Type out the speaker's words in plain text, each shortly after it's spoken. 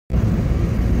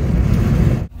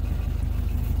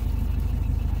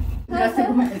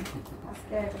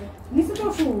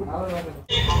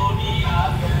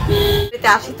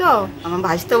আসি তো আমার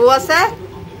ভাইস্তো বউ আছে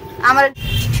আমার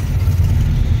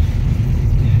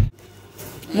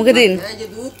মুখে দিন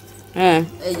হ্যাঁ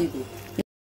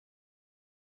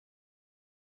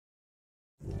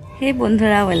হে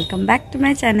বন্ধুরা welcome back to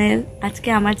my channel. আজকে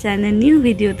আমার চ্যানেল নিউ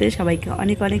ভিডিওতে সবাইকে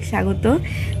অনেক অনেক স্বাগত।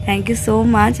 থ্যাংক ইউ সো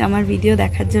মাচ আমার ভিডিও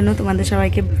দেখার জন্য। তোমাদের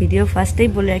সবাইকে ভিডিও ফার্স্টেই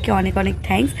বলে রাখি অনেক অনেক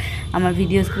থ্যাঙ্কস আমার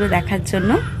ভিডিওসগুলো দেখার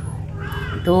জন্য।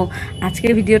 তো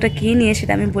আজকের ভিডিওটা কী নিয়ে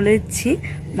সেটা আমি বলে দিচ্ছি।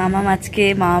 মামাম আজকে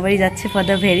মামাবাড়ি যাচ্ছে for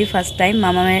the very first time.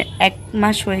 মামামের 1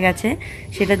 মাস হয়ে গেছে,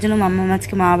 সেটার জন্য মামাম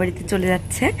আজকে মামাবাড়িতে চলে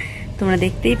যাচ্ছে। তোমরা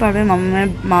দেখতেই পারবে মামামের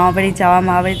মামাবাড়ি যাওয়া,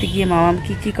 মামাবাড়িতে গিয়ে মামাম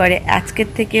কী করে। আজকের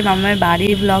থেকে মামামের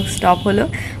বাড়ির ব্লগ স্টপ হলো,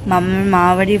 মামামের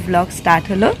মামাবাড়ির ব্লগ স্টার্ট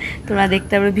হলো। তোমরা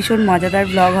দেখতে পারবে ভীষণ মজাদার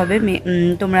ব্লগ হবে।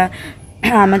 তোমরা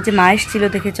আমার যে মা এসেছিলো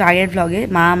দেখেছো আগের ব্লগে,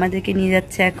 মা আমাদেরকে নিয়ে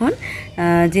যাচ্ছে এখন।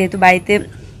 যেহেতু বাড়িতে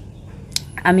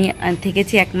আমি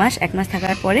থেকেছি 1 মাস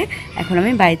থাকার পরে এখন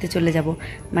আমি বাড়িতে চলে যাব,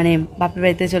 মানে বাপের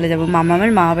বাড়িতে চলে যাব,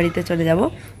 মামামের মামা বাড়িতে চলে যাব।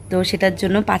 তো সেটার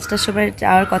জন্য 5টার সময়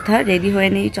যাওয়ার কথা, রেডি হয়ে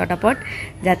নিই চটাপট,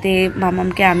 যাতে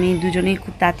মামামকে আমি দুজনেই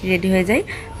খুব তাড়াতাড়ি রেডি হয়ে যাই।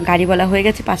 গাড়ি বলা হয়ে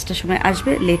গেছে 5টার সময়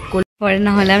আসবে, লেট করলে পরে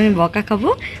না হলে আমি বকা খাবো।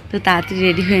 তো তাড়াতাড়ি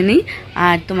রেডি হয়ে নিই।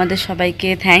 আর তোমাদের সবাইকে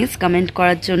থ্যাঙ্কস কমেন্ট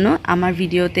করার জন্য। আমার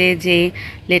ভিডিওতে যে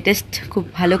লেটেস্ট খুব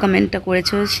ভালো কমেন্টটা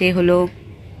করেছো সে হলো,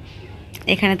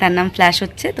 এখানে তার নাম ফ্ল্যাশ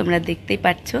হচ্ছে, তোমরা দেখতেই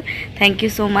পাচ্ছ। থ্যাংক ইউ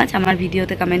সো মাচ আমার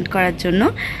ভিডিওতে কমেন্ট করার জন্য।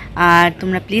 আর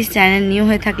তোমরা প্লিজ চ্যানেল নিউ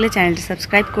হয়ে থাকলে চ্যানেলটা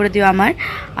সাবস্ক্রাইব করে দিও আমার,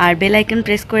 আর বেল আইকন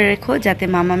প্রেস করে রেখো যাতে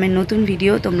মামামের নতুন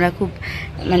ভিডিও তোমরা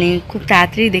খুব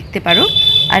তাড়াতাড়ি দেখতে পারো।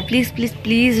 আর প্লিজ প্লিজ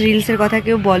প্লিজ রিলসের কথা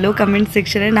কেউ বলো কমেন্ট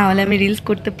সেকশনে, না হলে আমি রিলস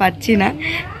করতে পারছি না।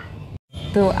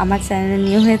 তো আমার চ্যানেলে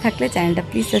নিউ হয়ে থাকলে চ্যানেলটা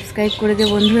প্লিজ সাবস্ক্রাইব করে দিও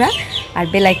বন্ধুরা, আর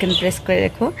বেল আইকন প্রেস করে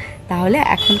রেখো। তাহলে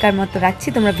এখনকার মতো রাখছি,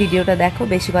 তোমরা ভিডিওটা দেখো।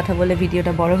 বেশি কথা বলে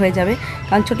ভিডিওটা বড় হয়ে যাবে,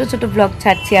 কারণ ছোট ছোট ব্লগ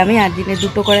ছাড়ছি আমি, আর দিনে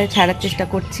 2টো করে ছাড়ার চেষ্টা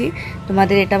করছি।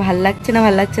 তোমাদের এটা ভালো লাগছে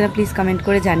না প্লিজ কমেন্ট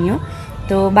করে জানিও।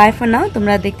 তো বাই ফর নাও,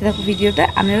 তোমরা দেখতে থাকো ভিডিওটা।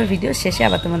 আমি আবার ভিডিও শেষে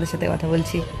আবার তোমাদের সাথে কথা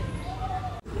বলছি।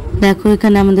 দেখো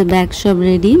এখানে আমাদের ব্যাগ সব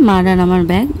রেডি, মার আর আমার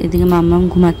ব্যাগ। এদিকে মাম্মাম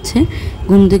ঘুমাচ্ছে,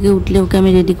 ঘুম থেকে উঠলে ওকে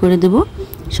আমি রেডি করে দেবো।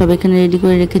 সব এখানে রেডি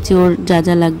করে রেখেছি, ওর যা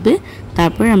যা লাগবে,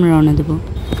 তারপরে আমরা রওনা দেবো।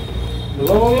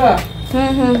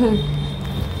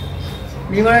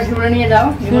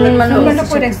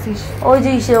 ওই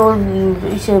যে ওর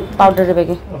পাউডারের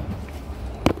ব্যাগে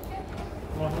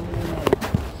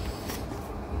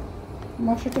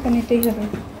মশলাটা নিতেই হবে।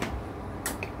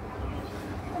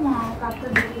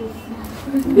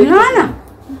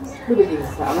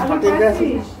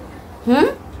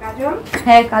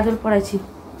 হ্যাঁ কাজল পড়াইছি।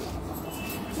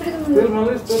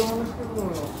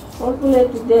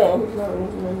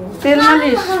 তেল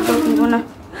মালিশ না,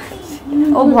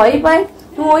 ও ভয় পায়।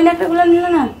 তুমি ওই নাটকগুলো নিলে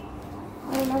না।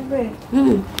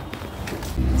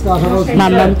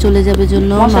 মামাম চলে যাবে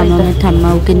জন্য মামামের ঠাম্মা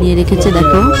ওকে নিয়ে রেখেছে।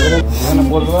 দেখো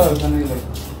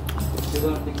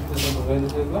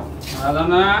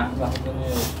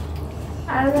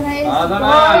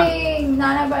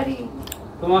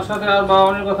তোমার সাথে আর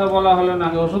বাবানের কথা বলা হলো না।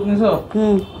 ওষুধ নিছো?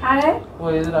 আরে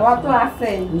ওই যে কত আছে,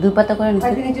 2 পাতা করে নিছি।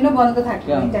 কয়েকদিনের জন্য বন্ধ থাকে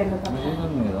এই টাইমে।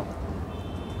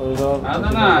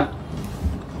 না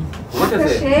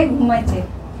সে ঘুমাইছে।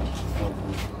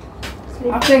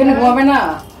 আপনি এখানে ঘুমাবে না?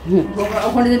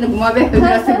 ওখানে যেন ঘুমাবে,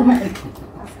 রাস্তায় ঘুমাবে।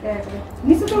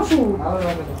 নিছো তো ওষুধ?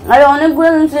 আরে অনেকগুলো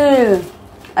নিছি,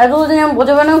 এতদিন আমি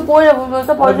বোঝাবে না কই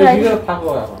তো পয়সা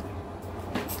থাকবো এখন।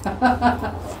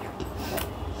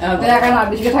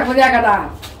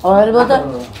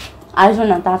 আইসো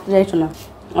না তাড়াতাড়ি, আইসো না,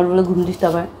 আর বলে ঘুম দিস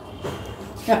আবার।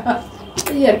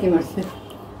 আর কি মারছে?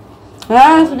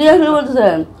 হ্যাঁ শুধু বলতেছে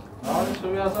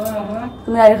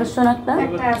তুমি আর খাচ্ছ না একটা,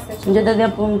 যেটা দিয়ে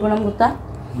প্রণাম করতা,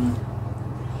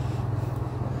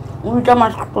 উল্টা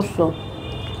মাছ করছো।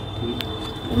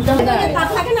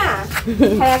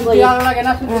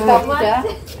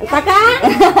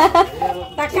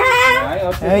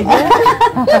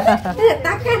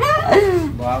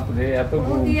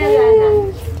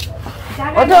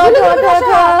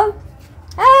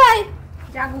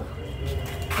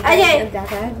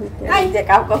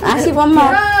 আসি বম্মা।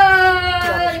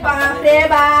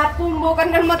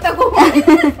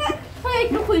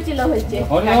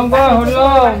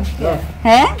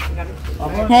 হ্যাঁ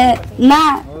হ্যাঁ না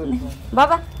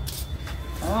বাবা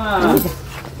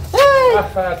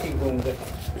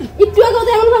একটু আগে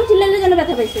তো এমন ভাবছিলেন যে যেন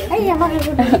ব্যথা পাইছে।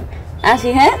 আসি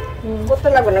হ্যাঁ করতে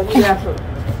লাগবে না, ঘুরে আসো।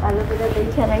 ভালো করে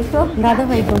দেখে রাখো দাদা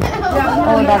ভাই বোন।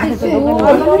 ও দাদা তো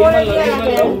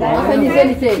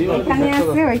এখানে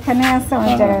আছে, ওইখানে আছে,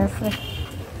 ওই জায়গায় আছে।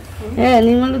 হ্যাঁ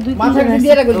নির্মল 2-3 মাথা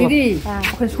দিয়ে রাখো দিদি,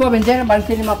 ওখানে শোবেন যে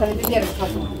বালতি মাথা দিয়ে রাখো।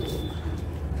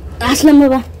 আসলাম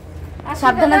বাবা,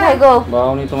 সাবধানে থাকো। বাবা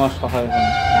উনি তোমার সহায় হন।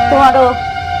 তোমারও।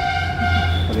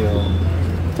 হরি বল।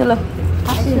 চলো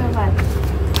আসি।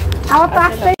 আমার তো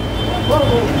আসতেই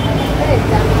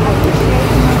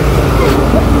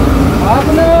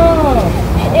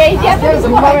এই যে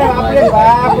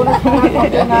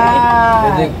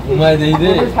ঘুমায় দেই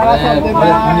রে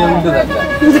দুনিয়া উল্টো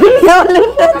দেখা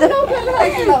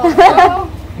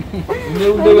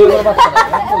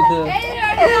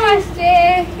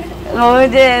ওই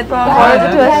যে তোমার বড়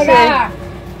জেঠু আসছে।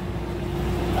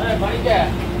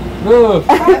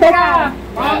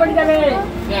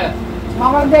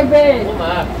 মামা দেখবে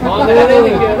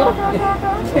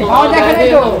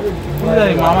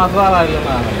মামা তো আর আইলো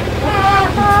না।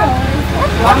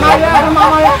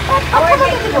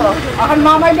 এখন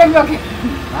মামাই দেখবে ওকে।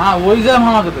 হ্যাঁ ওই যে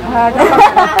মামাকে তো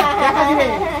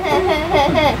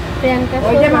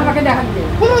ওই যে মামাকে দেখা দিবে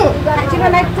ছিল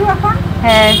না একটু এখন।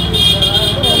 হ্যাঁ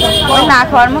ওই না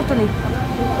খাওয়ার মতনই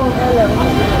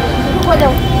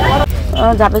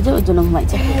যাবে যে ওই জন্য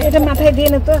ঘুমাইছে। এটা মাথায় দিয়ে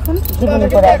নে তো এখন জীবনে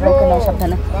করে একবার কোনো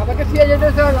সাবধানে বাবাকে শুয়ে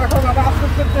যেতেছে রাখো বাবা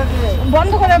আফসোস করতেছে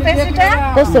বন্ধ করো পেসিটা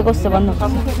করছে বন্ধ।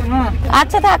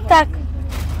 আচ্ছা থাক থাক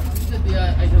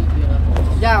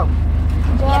যাও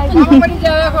মামা বাড়ি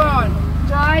যাও এখন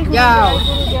যাও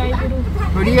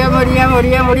হরিয়া মরিয়া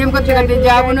মরিয়া মরিয়াম করতে করতে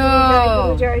যাও বোনো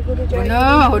বোনো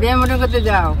হরিয়া মরিয়াম করতে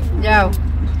যাও যাও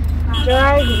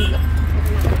জয় গুরু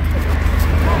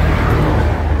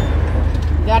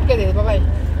আটকে দে বাবাই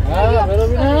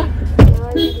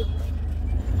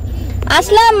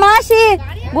আসলাম। মা আসি,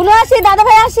 বুনু আসি, দাদা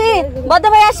ভাই আসি, বড়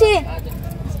ভাই আসি।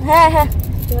 হ্যাঁ হ্যাঁ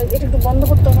এটা একটু বন্ধ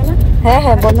করতে হবে না? হ্যাঁ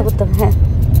হ্যাঁ বন্ধ করতে হবে। হ্যাঁ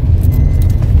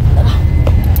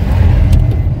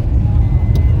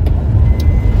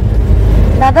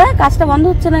দাদা কাজটা বন্ধ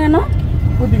হচ্ছে না কেন?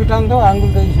 ওদিকে টান দাও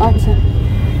আঙ্গুলটা আচ্ছা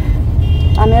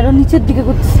আমি আরো নিচের দিকে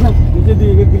করতেছিলাম। নিচে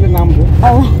দিকে দিলে নামবো।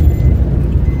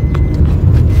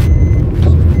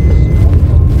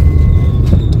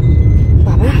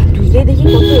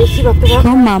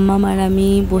 মাম্মা আর আমি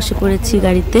বসে পড়েছি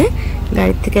গাড়িতে।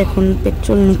 গাড়ি থেকে এখন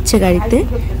পেট্রোল নিচ্ছে গাড়িতে।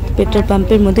 পেট্রোল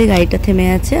পাম্পের মধ্যে গাড়িটা থেমে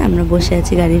আছে, আমরা বসে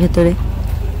আছি গাড়ির ভেতরে।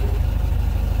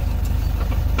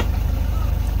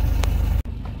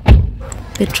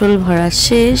 পেট্রোল ভরা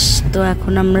শেষ, তো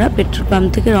এখন আমরা পেট্রোল পাম্প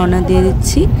থেকে রওনা দিয়ে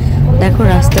দিচ্ছি। দেখো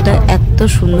রাস্তাটা এত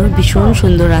সুন্দর, ভীষণ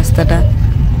সুন্দর রাস্তাটা।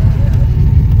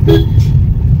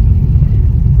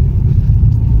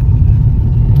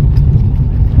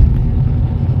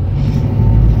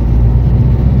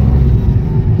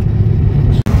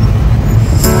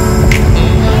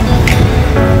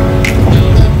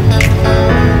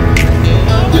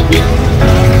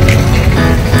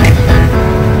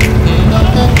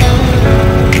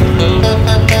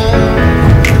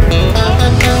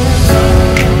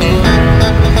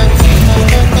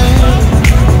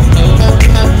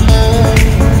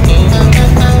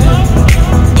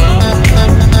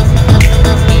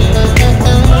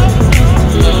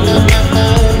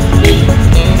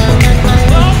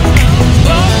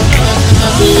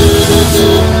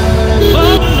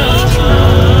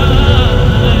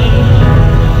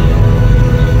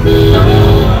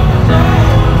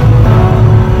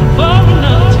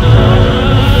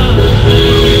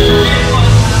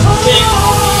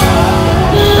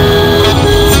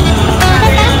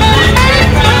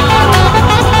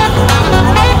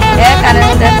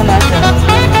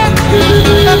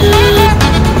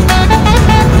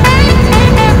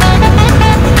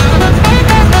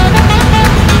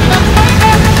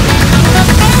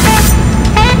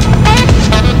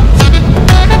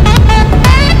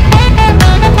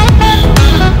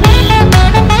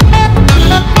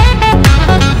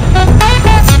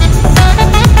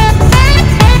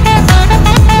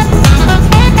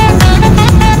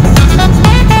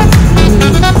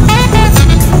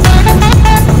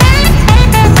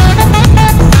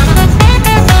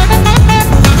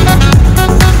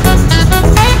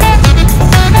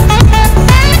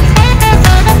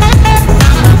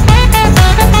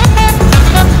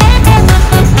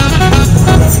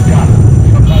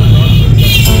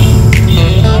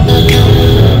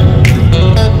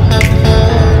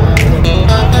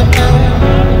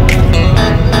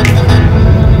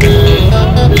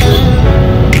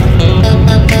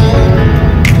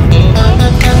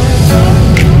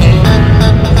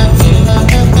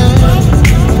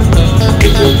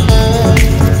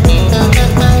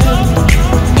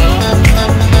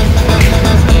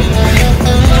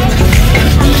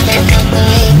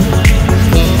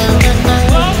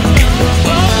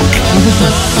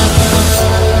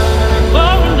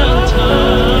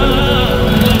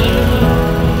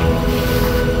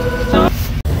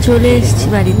 চলে এসেছি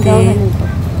বাড়িতে।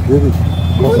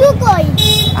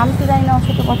 আমি তো জানি না ওর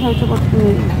সাথে কথা হচ্ছে কত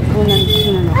তুমি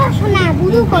শুনে নাও। শোনা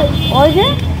বুড়ো কই ওই যে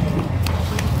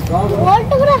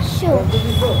বলটা করে আসছো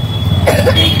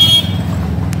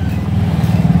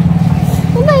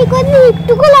তুমি এই কদিন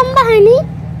একটুকু লম্বা হয়নি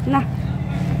না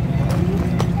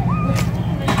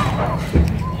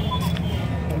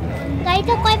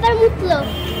গাড়িটা কয়বার মুতলো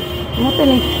মতে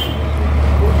নেই।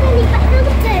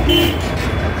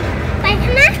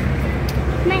 পায়খানা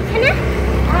পায়খানা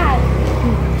আর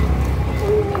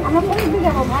আমরা পরে দিয়ে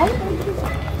যাবো ভাই।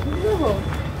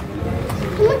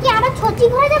 তুমি কি আবার ছচি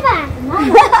ঘরে যাবা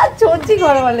চলছি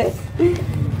ঘর বলে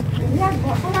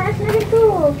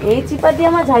এই চিপা দিয়ে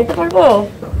আমার যাইতে পারবো।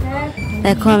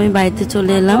 দেখো আমি বাড়িতে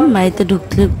চলে এলাম, বাড়িতে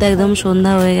ঢুকতে ঢুকতে একদম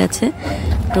সন্ধ্যা হয়ে গেছে।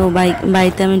 তো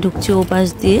বাড়িতে আমি ঢুকছি ও পাশ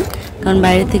দিয়ে, কারণ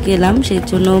বাইরে থেকে এলাম, সেই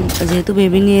জন্য যেহেতু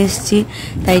বেবি নিয়ে এসেছি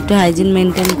তাই একটু হাইজিন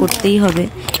মেনটেন করতেই হবে।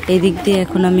 এই দিক দিয়ে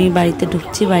এখন আমি বাড়িতে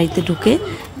ঢুকছি, বাড়িতে ঢুকে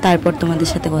তারপর তোমাদের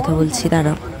সাথে কথা বলছি।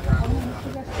 দাঁড়াও।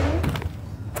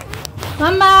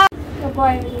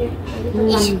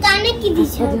 কানে কি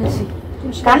দিছো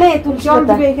কানে তুমি জল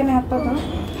দিবে এখানে হাত পা দাও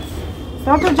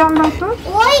দাও তো জল দাও তো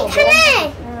ওইখানে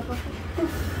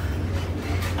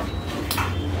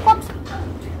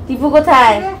টিপু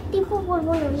কোথায়? টিপু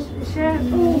বলবো না সে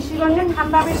নিশিগঞ্জে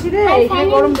ঠান্ডা বেশি রে এখানে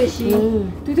গরম বেশি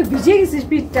তুই তো ভিজে গেছিস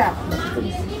পিঠটা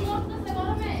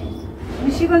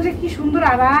নিশিগঞ্জে কি সুন্দর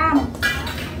আরাম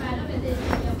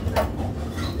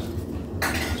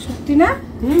সত্যি না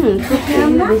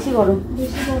বেশি গরম।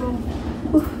 বেশি গরম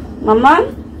মাম্মা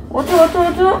ওঠো ওঠো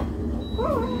ওঠো।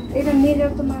 এটা নিয়ে যাও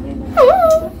তো মারে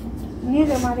নিয়ে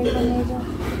যাও মারে এটা নিয়ে যাও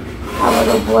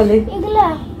আবারও বলে এগুলা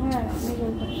হ্যাঁ নিয়ে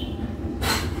যাও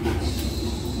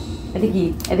এটা কি,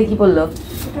 এটা কি বললো?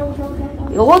 উঠাও উঠাও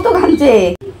উঠাও ও তো ঘামছে।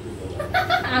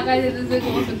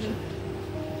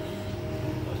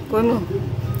 কইমু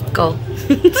কও।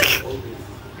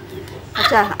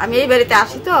 আচ্ছা আমি এই বাড়িতে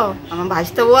আসি তো আমার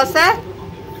ভাইস্তা বউ আছে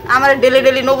আমার ডেলি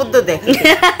ডেলি নবুদ্ধ দেখ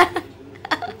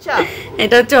আচ্ছা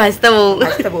এটা হচ্ছে ভাইস্তা বউ।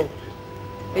 ভাইস্তা বউ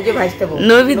এই যে ভাইস্তা বউ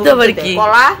নৈবেদ্য আবার নবুদ্ধ কি? দেয়।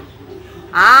 কলা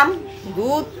আম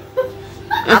দুধ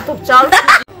আতপ চাল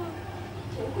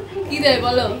কি রে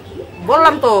বলো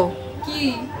বললাম তো কি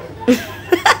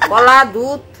কলা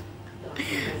দুধ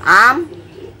আম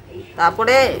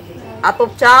তারপরে আতপ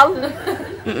চাল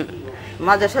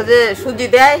মাঝে সাঝে সুজি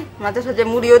দেয় মাঝে সাঝে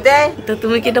মুড়িও দেয় তো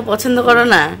তুমি কি এটা পছন্দ করো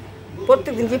না?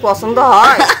 প্রত্যেকদিন কি পছন্দ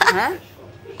হয় হ্যাঁ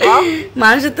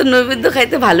মানুষের তো নৈবেদ্য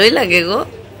খাইতে ভালোই লাগে গো।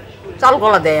 চাল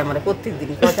গলা দেয় আমার প্রত্যেকদিন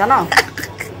জানো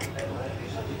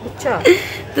বুঝছো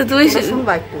তো তুমি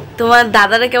শুনবা একটু তোমার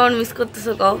দাদারে কেমন মিস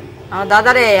করতেছো কও? আমার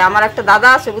দাদারে আমার একটা দাদা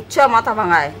আছে বুঝছো মাথা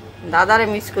ভাঙায় দাদারে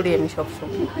মিস করি আমি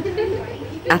সবসময়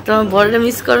আর তোমার বড়রে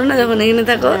মিস করো না যখন এখানে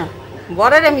থাকো?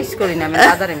 বরেরে মিস করি না আমি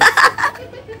দাদারে মিস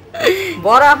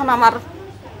বড় এখন আমার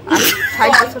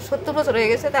 60 বছর 70 বছর হয়ে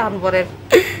গেছে এখন বরের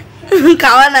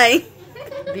খাওয়া নাই,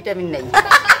 ভিটামিন নাই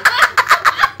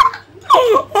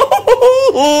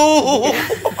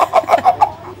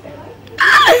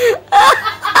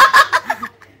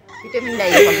ভিটামিন নাই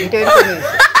ভিটামিন কমে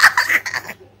গেছে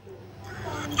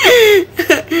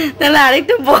তাহলে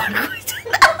আরেকটা বড় কইছো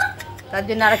না? তার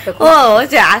জন্য আরেকটা ও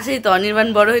যে আসেই তো অনির্বাণ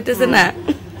বড় হইতেছে না?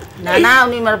 না না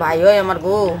উনি আমার ভাই হয় আমার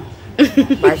গো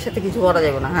ভাইয়ের সাথে কিছু করা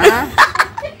যাবে না হ্যাঁ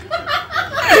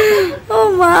ও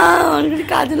মা অনেক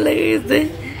কাজে লেগে গেছে।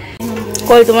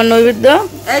 কই তোমার নৈবেদ্য?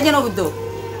 এই যে নবুদ্ধ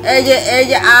এই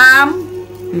যে আম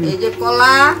এই যে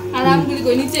কলা আর আমগুলি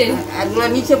কই নিচে এগুলো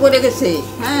নিচে পড়ে গেছে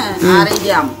হ্যাঁ আর এই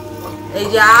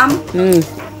যে আম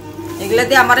এগুলা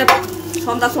দিয়ে আমার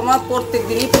সন্ধ্যার সময় প্রত্যেক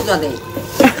দিনই পূজা দেয়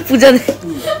পূজা দে-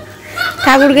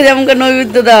 ঠাকুরকে যেমন করে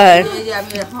নৈবেদ্য দেওয়া হয় এই যে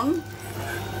আমি এখন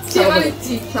সেবা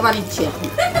দিচ্ছি সেবা নিচ্ছি এখন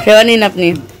সেবা নিন আপনি,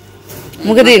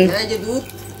 মুখে দিন। এই যে দুধ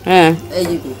হ্যাঁ এই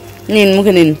যে দুধ নিন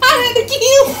মুখে নিন। আরে এটা কি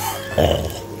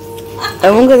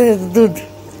মুখে দুধ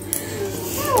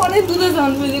অনেক দূরে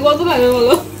যান বুঝি কত লাগে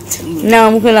বলো নাও,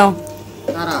 মুখে নাও।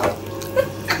 দাঁড়াও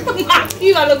কি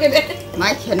ভালো কেটে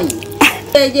মাই খানি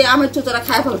এই যে আমের চোচরা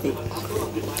খায় ফেলতে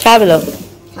খা পেলো।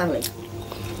 খাবে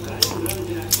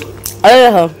আরে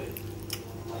দেখো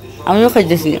আমিও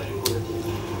খাইতেছি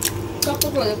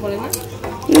চকচক লাগে পড়ে না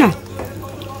না,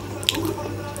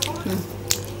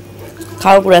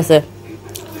 খাওয়া পুরো আছে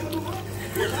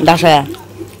ডাসায়া।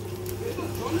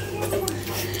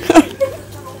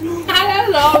 আরে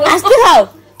লও আস্তে খাও।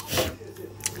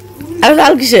 আর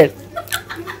লাল কিসের?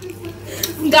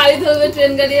 গাড়ি ধরবে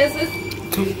ট্রেন গাড়ি আছে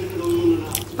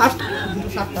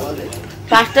 7টা বাজে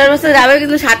 5টার বসে যাবে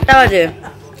কিন্তু 7টা বাজে,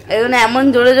 এই জন্য এমন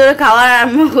জোরে জোরে খাওয়া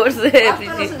আরম্ভ করছে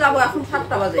পিসি। যাবো এখন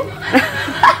 7টা বাজে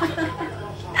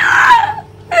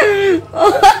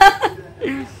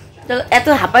তো এত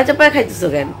হাঁপায় চাপায় খাইতেছো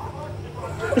কেন?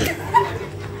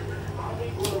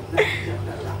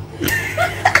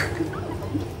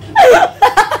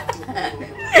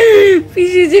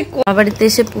 যে আমার বাড়িতে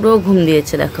এসে পুরো ঘুম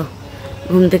দিয়েছে, দেখো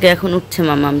ঘুম থেকে এখন উঠছে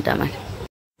মামামটা আমার।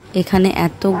 এখানে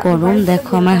এত গরম,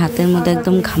 দেখো আমার হাতের মধ্যে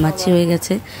একদম ঘামাচি হয়ে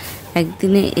গেছে।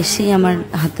 একদিনে এসেই আমার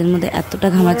হাতের মধ্যে এতটা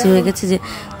ঘামাচি হয়ে গেছে যে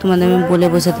তোমাদের আমি বলে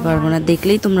বোঝাতে পারবো না,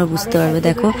 দেখলেই তোমরা বুঝতে পারবে।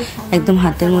 দেখো একদম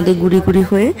হাতের মধ্যে গুড়ি গুড়ি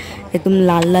হয়ে একদম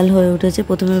লাল লাল হয়ে উঠেছে।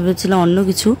 প্রথমে ভেবেছিলাম অন্য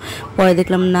কিছু, পরে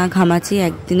দেখলাম না, ঘামাচি।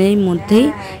 একদিনের মধ্যেই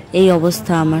এই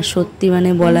অবস্থা আমার, সত্যি মানে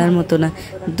বলার মতো না।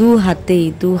 দু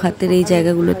হাতের এই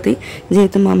জায়গাগুলোতেই,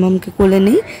 যেহেতু মামামকে কোলে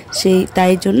নেই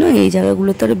তাই জন্য এই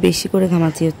জায়গাগুলোতে আরো বেশি করে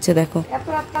ঘামাচি হচ্ছে। দেখো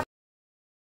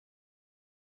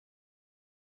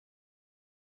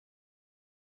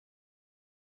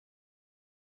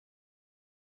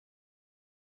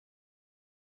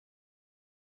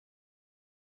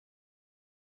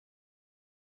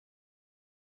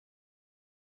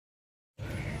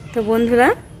তো বন্ধুরা,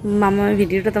 মামার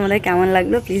ভিডিওটা তোমাদের কেমন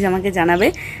লাগলো প্লিজ আমাকে জানাবে।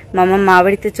 মামা মা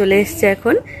বাড়িতে চলে এসছে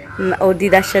এখন, ওর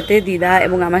দিদার সাথে, দিদা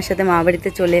এবং আমার সাথে মা বাড়িতে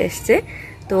চলে এসছে।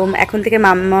 তো এখন থেকে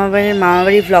মামা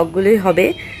বাড়ির ব্লগগুলোই হবে,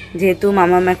 যেহেতু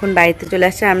মামা এখন বাড়িতে চলে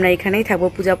আসছে। আমরা এখানেই থাকবো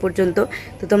পূজা পর্যন্ত।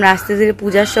 তো তোমরা আস্তে ধীরে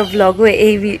পূজার সব ব্লগও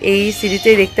এই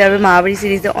সিরিজেই দেখতে পারবে। মা বাড়ি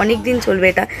সিরিজে অনেক দিন চলবে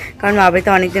এটা, কারণ মা বাড়িতে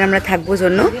অনেক দিন আমরা থাকবো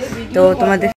জন্য। তো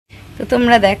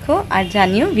তোমরা দেখো আর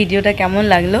জানিও ভিডিওটা কেমন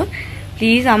লাগলো।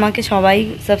 প্লিজ আমাকে সবাই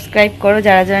সাবস্ক্রাইব করো,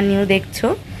 যারা যারা নিউ দেখছো,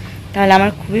 তাহলে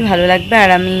আমার খুবই ভালো লাগবে। আর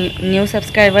আমি নিউ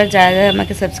সাবস্ক্রাইবার যারা যারা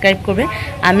আমাকে সাবস্ক্রাইব করবে,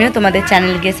 আমিও তোমাদের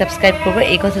চ্যানেল গিয়ে সাবস্ক্রাইব করবো,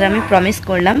 এই কথাটা আমি প্রমিস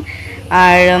করলাম।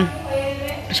 আর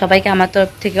সবাইকে আমার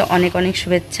তরফ থেকে অনেক অনেক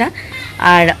শুভেচ্ছা।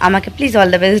 আর আমাকে প্লিজ অল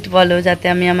দ্য বেস্ট বলো, যাতে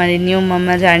আমি আমার এই নিউ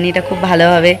মামা জার্নিটা খুব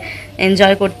ভালোভাবে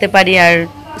এনজয় করতে পারি আর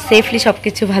সেফলি সব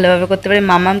কিছু ভালোভাবে করতে পারি,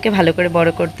 মামামকে ভালো করে বড়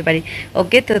করতে পারি।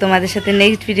 ওকে, তো তোমাদের সাথে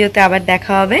নেক্সট ভিডিওতে আবার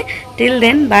দেখা হবে। Till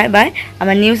then bye bye.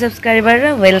 আমার নিউ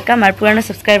সাবস্ক্রাইবাররা ওয়েলকাম, আর পুরানো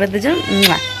সাবস্ক্রাইবারদের জন্য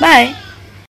বাই।